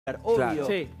obvio. Claro.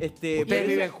 Sí. ¿Ustedes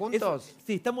viven juntos?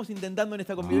 Sí, estamos intentando en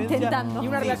esta convivencia. Intentando. Y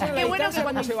una relación a la Qué bueno distancia que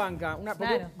cuando cuando- se banca.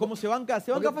 Claro. ¿Cómo se banca?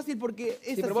 Se banca fácil porque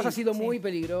es Sí, pero vos has sido muy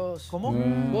peligroso. ¿Cómo?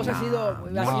 Vos has sido...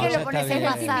 ¿Por No, qué ya lo pones está en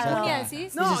bien. testimonio,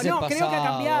 decís? No, Ese es no, el creo que ha pasado,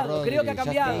 cambiado, Rodri, creo que ha ya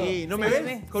cambiado. está. Sí, ¿no me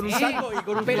ves? Con un saco y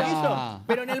con un Pero- flequillo.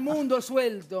 Pero en el mundo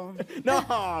suelto.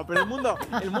 No, pero el mundo,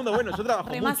 bueno, yo trabajo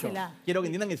Remásela. mucho. Quiero que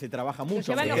entiendan que se trabaja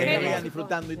mucho. llevan Que los me genes. vean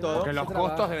disfrutando y todo. Porque los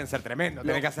costos deben ser tremendos.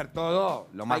 Tenés que hacer todo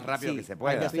lo más rápido Sí, que se Hay que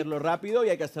pueda. hacerlo rápido y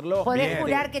hay que hacerlo ¿Podés bien.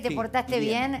 jurar que te Sí, portaste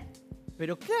bien?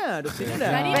 Pero claro,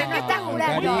 señora. Karina, ¿qué estás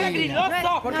jurando? Karina.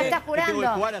 No Porque estás Tengo que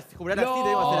jurando. jurar así,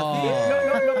 debo hacer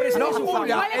así. Lo presentó su fama.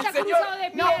 Igual está cruzado de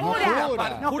No piernas.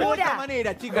 jura. No Juro de esta jura.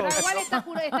 manera, chicos. Pero igual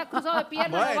está cruzado de piernas,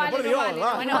 Bueno, no vale, por no Dios, vale.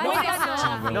 va. Bueno, vale,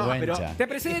 no. No, pero Vergüenza. Te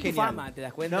precede es tu genial. fama, ¿te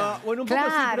das cuenta? No, bueno, un poco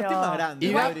sí, pero estoy más grande.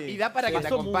 Y da para que te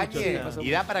Pasó mucho, acompañe. sí. Y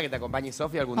da para que te acompañe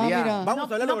Sofía algún Ah, día. mira. Vamos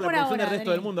a hablarlo no con la por producción del ahora, resto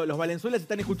del Dani. mundo. Los valenzuelas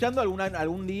están escuchando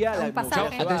algún día. Un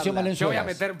pasaje. Atención, Valenzuela. Yo voy a Valenzuela.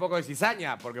 meter un poco de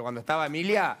cizaña, porque cuando estaba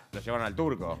Emilia, lo llevaron al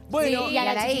turco. Bueno, Sí, y a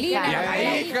la chiquilina, hija. Y a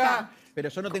la hija. pero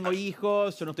yo no tengo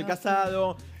hijos, yo no estoy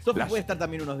casado. Sofía puede estar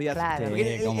también unos días. Claro.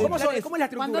 Porque Sí, ¿cómo? ¿Cómo plan es la estructura?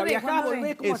 ¿Cuándo ¿Viajás, ves?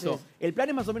 volvés? ¿Cómo Eso. haces? El plan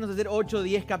es más o menos hacer 8 o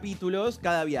 10 capítulos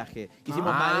cada viaje.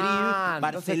 Hicimos Ah, Madrid,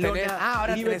 entonces Barcelona,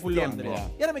 ahora Liverpool, tenés Londres.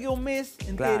 tiempo. Y ahora me queda un mes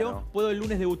entero. Claro. Puedo el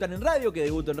lunes debutar en radio, que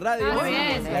debuto en radio. Ah, muy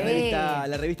bien.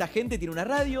 La revista Gente tiene una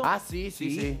radio. Ah, sí.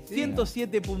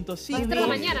 107.5. 4 de la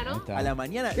mañana, Ahí ¿no? está. A la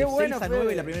mañana, Qué de 6 bueno, a 9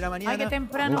 Fede. la primera mañana. Ay, qué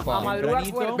temprano. Ufa. A madrugar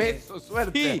Tempranito. fuerte. Beso,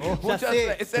 suerte. Sí, ya Muchas-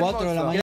 sé. es 4 de la hermoso. mañana.